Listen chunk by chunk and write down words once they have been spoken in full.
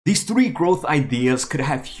These three growth ideas could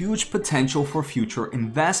have huge potential for future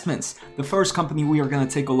investments. The first company we are going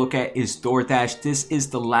to take a look at is DoorDash. This is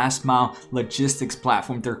the last mile logistics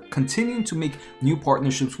platform. They're continuing to make new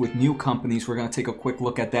partnerships with new companies. We're going to take a quick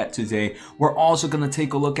look at that today. We're also going to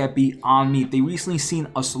take a look at Beyond Meat. They recently seen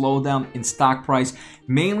a slowdown in stock price,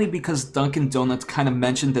 mainly because Dunkin' Donuts kind of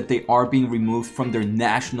mentioned that they are being removed from their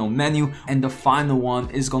national menu. And the final one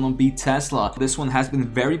is going to be Tesla. This one has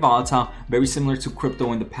been very volatile, very similar to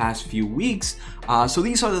crypto in the past few weeks. So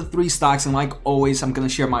these are the three stocks, and like always, I'm going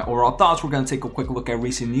to share my overall thoughts. We're going to take a quick look at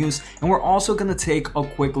recent news, and we're also going to take a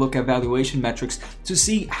quick look at valuation metrics to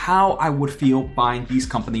see how I would feel buying these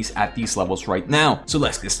companies at these levels right now. So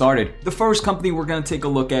let's get started. The first company we're going to take a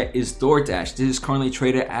look at is DoorDash. This is currently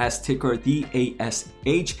traded as ticker DASH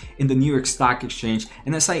in the New York Stock Exchange,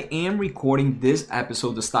 and as I am recording this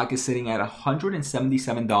episode, the stock is sitting at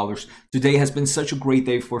 $177. Today has been such a great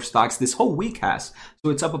day for stocks. This whole week has.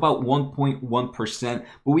 So it's up about 1.1%,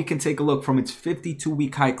 but we can take a look from its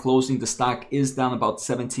 52-week high closing. The stock is down about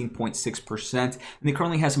 17.6%, and it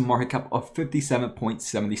currently has a market cap of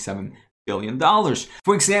 $57.77 billion.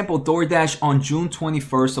 For example, DoorDash on June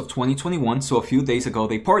 21st of 2021, so a few days ago,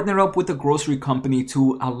 they partnered up with a grocery company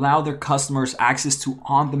to allow their customers access to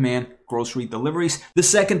on-demand grocery deliveries. The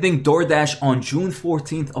second thing, DoorDash on June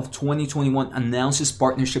 14th of 2021 announces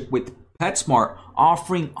partnership with PetSmart,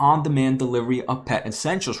 offering on-demand delivery of pet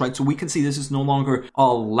essentials, right? So we can see this is no longer a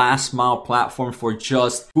last mile platform for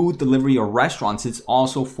just food delivery or restaurants. It's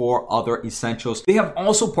also for other essentials. They have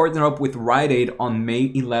also partnered up with Rite Aid on May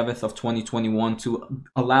 11th of 2021 to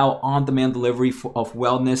allow on-demand delivery of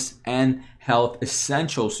wellness and health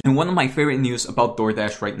essentials. And one of my favorite news about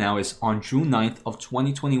DoorDash right now is on June 9th of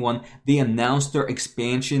 2021, they announced their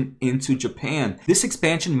expansion into Japan. This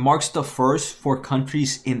expansion marks the first for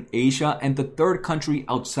countries in Asia and the third country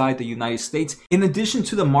outside the United States. In addition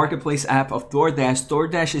to the marketplace app of DoorDash,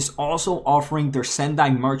 DoorDash is also offering their Sendai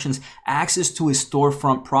merchants access to a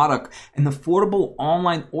storefront product, an affordable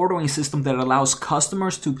online ordering system that allows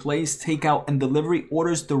customers to place takeout and delivery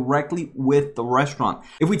orders directly with the restaurant.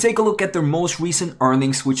 If we take a look at their most recent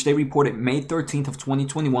earnings, which they reported May 13th of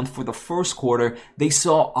 2021 for the first quarter, they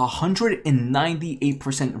saw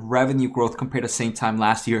 198% revenue growth compared to the same time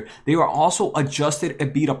last year. They are also adjusted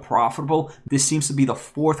EBITDA profitable. This seems to be the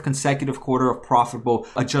fourth consecutive quarter of profitable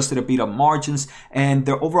adjusted EBITDA margins, and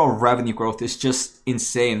their overall revenue growth is just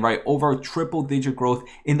insane, right? Over triple-digit growth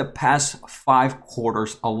in the past 5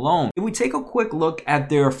 quarters alone. If we take a quick look at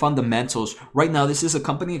their fundamentals, right now this is a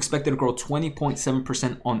company expected to grow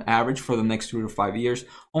 20.7% on average for the next 3 to 5 years.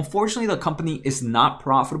 Unfortunately, the company is not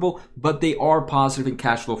profitable, but they are positive in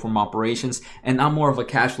cash flow from operations, and I'm more of a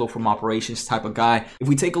cash flow from operations type of guy. If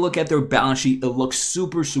we take a look at their balance sheet, it looks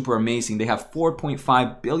super amazing. They have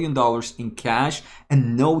 $4.5 billion in cash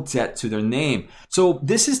and no debt to their name. So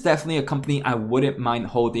this is definitely a company I wouldn't mind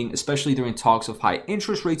holding, especially during talks of high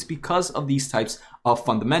interest rates because of these types of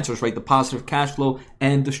fundamentals, right? The positive cash flow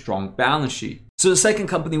and the strong balance sheet. So the second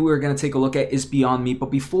company we're going to take a look at is Beyond Meat. But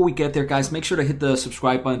before we get there, guys, make sure to hit the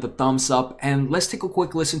subscribe button, the thumbs up, and let's take a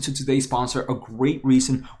quick listen to today's sponsor, a great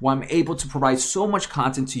reason why I'm able to provide so much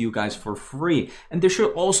content to you guys for free. And there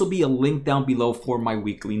should also be a link down below for my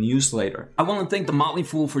weekly newsletter. I want to thank The Motley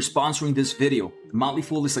Fool for sponsoring this video. The Motley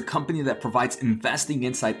Fool is a company that provides investing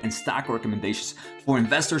insight and stock recommendations for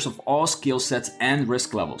investors of all skill sets and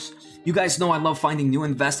risk levels. You guys know I love finding new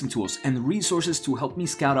investing tools and resources to help me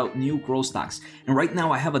scout out new growth stocks. And right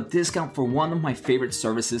now I have a discount for one of my favorite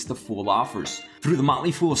services The Fool offers. Through the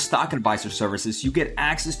Motley Fool Stock Advisor services, you get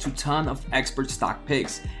access to a ton of expert stock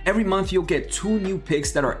picks. Every month you'll get 2 new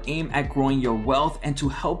picks that are aimed at growing your wealth and to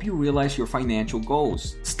help you realize your financial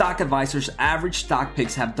goals. Stock Advisor's average stock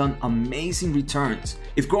picks have done amazing returns.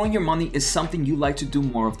 If growing your money is something you'd like to do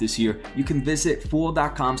more of this year, you can visit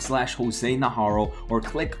fool.com/Jose Najarro or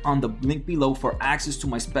click on the link below for access to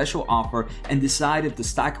my special offer and decide if the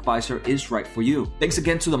stock advisor is right for you. Thanks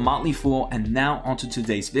again to the Motley Fool, and now onto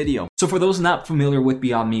today's video. So for those not familiar with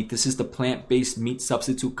Beyond Meat, this is the plant-based meat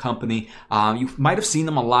substitute company. You might have seen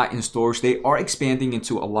them a lot in stores. They are expanding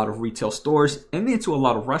into a lot of retail stores and into a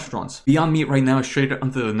lot of restaurants. Beyond Meat right now is traded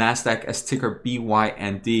under the NASDAQ as ticker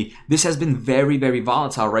BYND. This has been very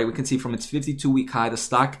volatile, right? We can see from its 52-week high, the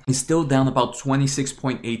stock is still down about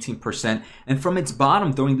 26.18%. And from its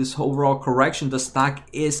bottom during this overall correction, the stock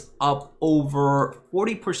is up over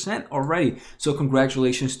 40% already. So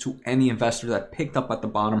congratulations to any investor that picked up at the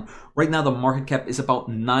bottom. Right now, the market cap is about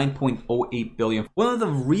 9.08 billion. One of the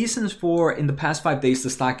reasons for in the past 5 days, the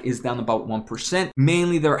stock is down about 1%.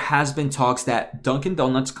 Mainly, there has been talks that Dunkin'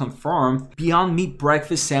 Donuts confirmed Beyond Meat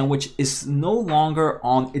breakfast sandwich is no longer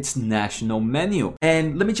on its national menu.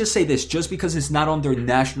 And let me just say this, just because it's not on their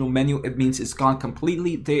national menu, it means it's gone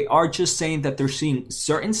completely. They are just saying that they're seeing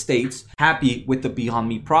certain states happy with the Beyond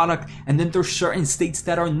Meat product, and then there's certain states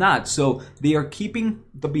that are not. So they are keeping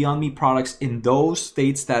the Beyond Meat products in those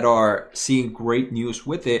states that are seeing great news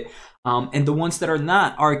with it. And the ones that are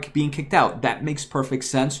not are being kicked out. That makes perfect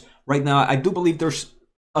sense. Right now, I do believe there's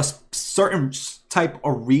a certain type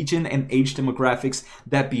of region and age demographics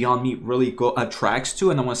that Beyond Meat really attracts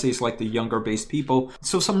to, and I want to say it's like the younger based people.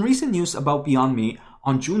 So some recent news about Beyond Meat.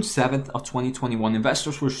 On June 7th of 2021,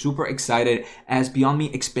 investors were super excited as Beyond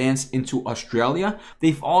Meat expands into Australia.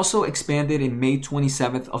 They've also expanded in May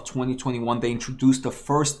 27th of 2021. They introduced the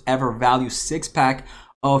first ever value 6-pack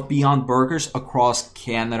of Beyond Burgers across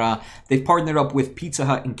Canada. They've partnered up with Pizza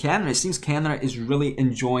Hut in Canada. It seems Canada is really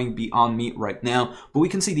enjoying Beyond Meat right now, but we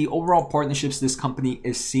can see the overall partnerships this company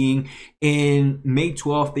is seeing. In May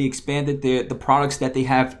 12th, they expanded the products that they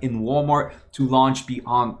have in Walmart to launch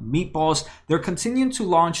Beyond Meatballs. They're continuing to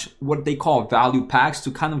launch what they call value packs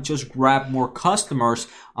to kind of just grab more customers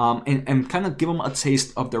and kind of give them a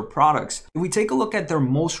taste of their products. If we take a look at their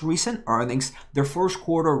most recent earnings, their first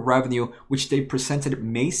quarter revenue, which they presented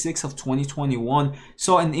May 6th of 2021,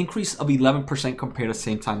 saw an increase of 11% compared to the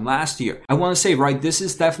same time last year. I want to say, right, this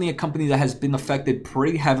is definitely a company that has been affected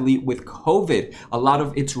pretty heavily with COVID. A lot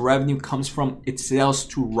of its revenue comes from its sales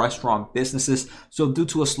to restaurant businesses. So due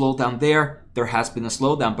to a slowdown there has been a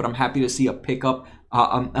slowdown, but I'm happy to see a pickup,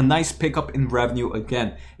 a nice pickup in revenue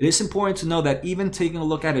again. It is important to know that even taking a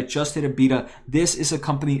look at adjusted EBITDA, this is a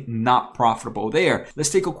company not profitable there. Let's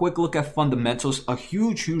take a quick look at fundamentals. A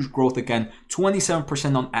huge growth again,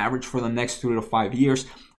 27% on average for the next 3 to 5 years.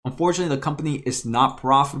 Unfortunately, the company is not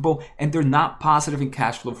profitable and they're not positive in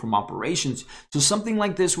cash flow from operations. So something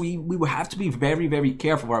like this, we will have to be very, very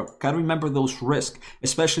careful. Got to remember those risks,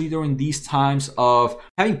 especially during these times of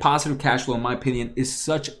having positive cash flow, in my opinion, is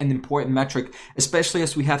such an important metric, especially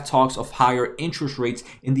as we have talks of higher interest rates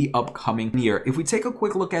in the upcoming year. If we take a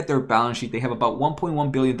quick look at their balance sheet, they have about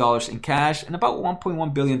 $1.1 billion in cash and about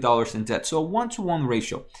 $1.1 billion in debt. So a 1-to-1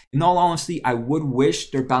 ratio. In all honesty, I would wish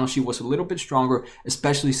their balance sheet was a little bit stronger,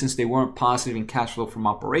 especially since they weren't positive in cash flow from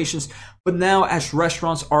operations. But now as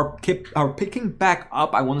restaurants are picking back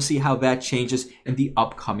up, I want to see how that changes in the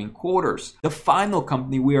upcoming quarters. The final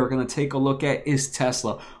company we are going to take a look at is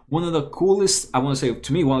Tesla. One of the coolest, I want to say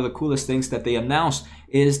to me, one of the coolest things that they announced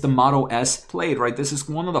is the Model S Plaid, right? This is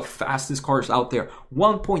one of the fastest cars out there,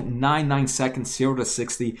 1.99 seconds, 0 to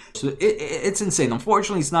 60. So it's insane.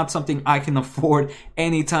 Unfortunately, it's not something I can afford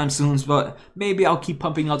anytime soon, but maybe I'll keep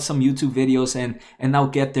pumping out some YouTube videos and I'll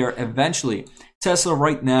get there eventually. Tesla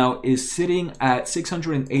right now is sitting at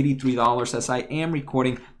 $683 as I am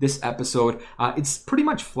recording this episode. It's pretty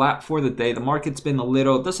much flat for the day. The market's been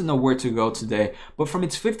doesn't know where to go today. But from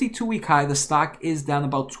its 52-week high, the stock is down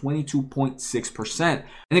about 22.6%.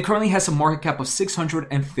 And it currently has a market cap of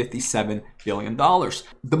 $657 billion.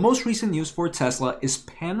 The most recent news for Tesla is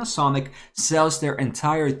Panasonic sells their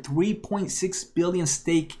entire 3.6 billion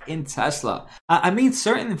stake in Tesla. I mean,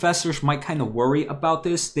 certain investors might kind of worry about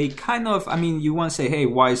this. They kind of, you want to say, hey,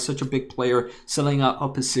 why is such a big player selling out a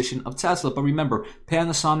position of Tesla? But remember,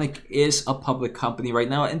 Panasonic is a public company right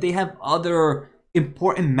now, and they have other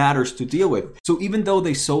important matters to deal with. So even though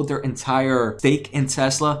they sold their entire stake in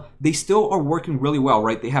Tesla, they still are working really well,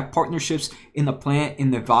 right? They have partnerships in a plant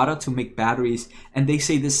in Nevada to make batteries, and they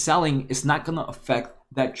say this selling is not going to affect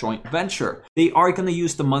that joint venture. They are going to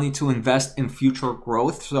use the money to invest in future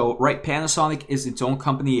growth. So, right, Panasonic is its own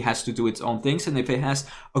company. It has to do its own things. And if it has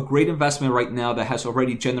a great investment right now that has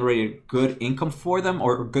already generated good income for them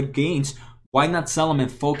or good gains, why not sell them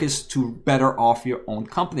and focus to better off your own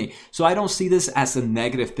company? So I don't see this as a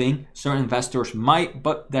negative thing. Certain investors might,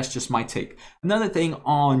 but that's just my take. Another thing,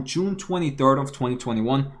 on June 23rd of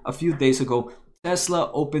 2021, a few days ago,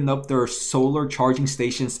 Tesla opened up their solar charging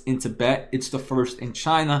stations in Tibet. It's the first in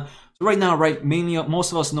China. So right now, mainly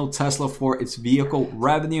most of us know Tesla for its vehicle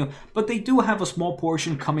revenue, but they do have a small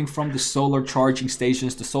portion coming from the solar charging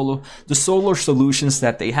stations, the solar solutions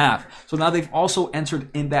that they have. So now they've also entered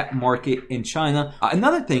in that market in China.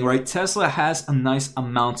 Another thing, right? Tesla has a nice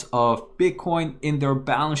amount of Bitcoin in their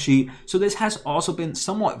balance sheet. So this has also been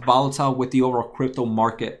somewhat volatile with the overall crypto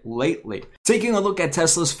market lately. Taking a look at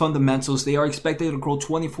Tesla's fundamentals, they are expected to grow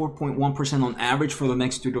 24.1% on average for the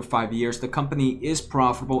next 3 to 5 years. The company is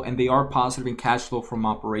profitable and they are positive in cash flow from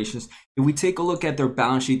operations. If we take a look at their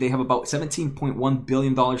balance sheet, they have about $17.1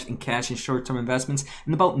 billion in cash and short-term investments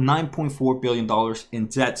and about $9.4 billion in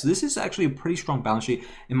debt. So this is actually a pretty strong balance sheet,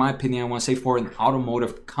 in my opinion, I want to say, for an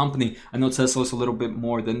automotive company. I know Tesla is a little bit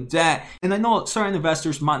more than that. And I know certain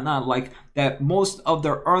investors might not like that most of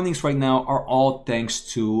their earnings right now are all thanks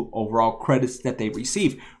to overall credits that they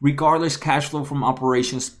receive. Regardless, cash flow from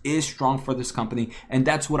operations is strong for this company, and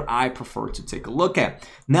that's what I prefer to take a look at.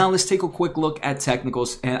 Now let's take a quick look at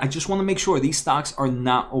technicals, and I just want to make sure these stocks are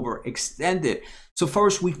not overextended. So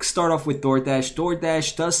first, we start off with DoorDash.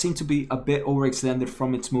 DoorDash does seem to be a bit overextended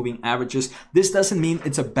from its moving averages. This doesn't mean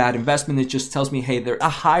it's a bad investment. It just tells me, hey, there's a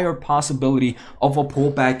higher possibility of a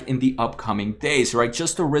pullback in the upcoming days, right?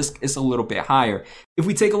 Just the risk is a little bit higher. If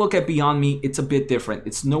we take a look at Beyond Meat, it's a bit different.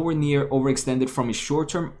 It's nowhere near overextended from its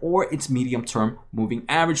short-term or its medium-term moving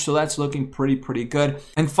average. So that's looking pretty good.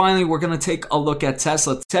 And finally, we're going to take a look at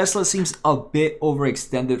Tesla. Tesla seems a bit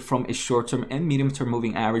overextended from its short-term and medium-term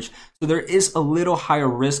moving average. So there is a little higher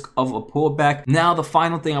risk of a pullback. Now, the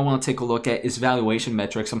final thing I want to take a look at is valuation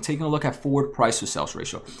metrics. I'm taking a look at forward price to sales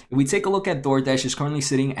ratio. If we take a look at DoorDash, it's currently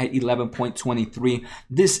sitting at 11.23.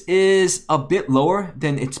 This is a bit lower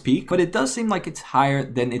than its peak, but it does seem like it's higher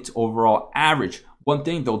than its overall average. One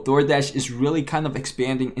thing though, DoorDash is really kind of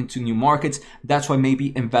expanding into new markets. That's why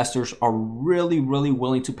maybe investors are really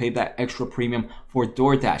willing to pay that extra premium for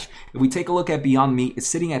DoorDash. If we take a look at Beyond Meat, it's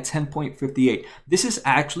sitting at 10.58. This is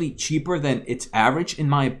actually cheaper than its average, in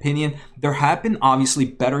my opinion. There have been obviously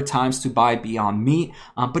better times to buy Beyond Meat,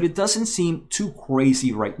 but it doesn't seem too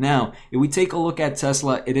crazy right now. If we take a look at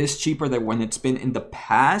Tesla, it is cheaper than when it's been in the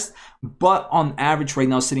past, but on average right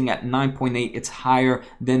now sitting at 9.8, it's higher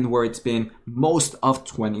than where it's been most of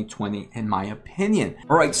 2020, in my opinion.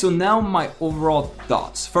 All right, so now my overall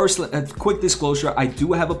thoughts. First, a quick disclosure, I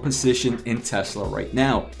do have a position in Tesla right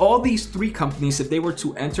now. All these three companies, if they were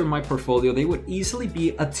to enter my portfolio, they would easily be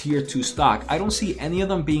a tier 2 stock. I don't see any of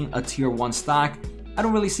them being a tier 1 stock. I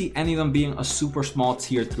don't really see any of them being a super small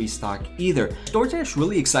tier 3 stock either. DoorDash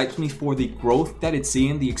really excites me for the growth that it's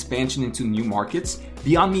seeing, the expansion into new markets.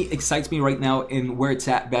 Beyond Meat excites me right now in where it's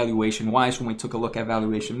at valuation wise when we took a look at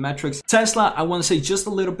valuation metrics. Tesla, I want to say just a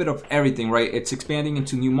little bit of everything, right? It's expanding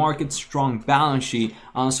into new markets, strong balance sheet.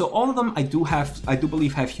 So all of them I do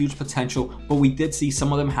believe have huge potential, but we did see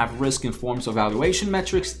some of them have risk in forms of valuation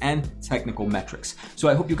metrics and technical metrics. So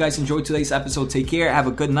I hope you guys enjoyed today's episode. Take care, have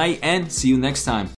a good night, and see you next time.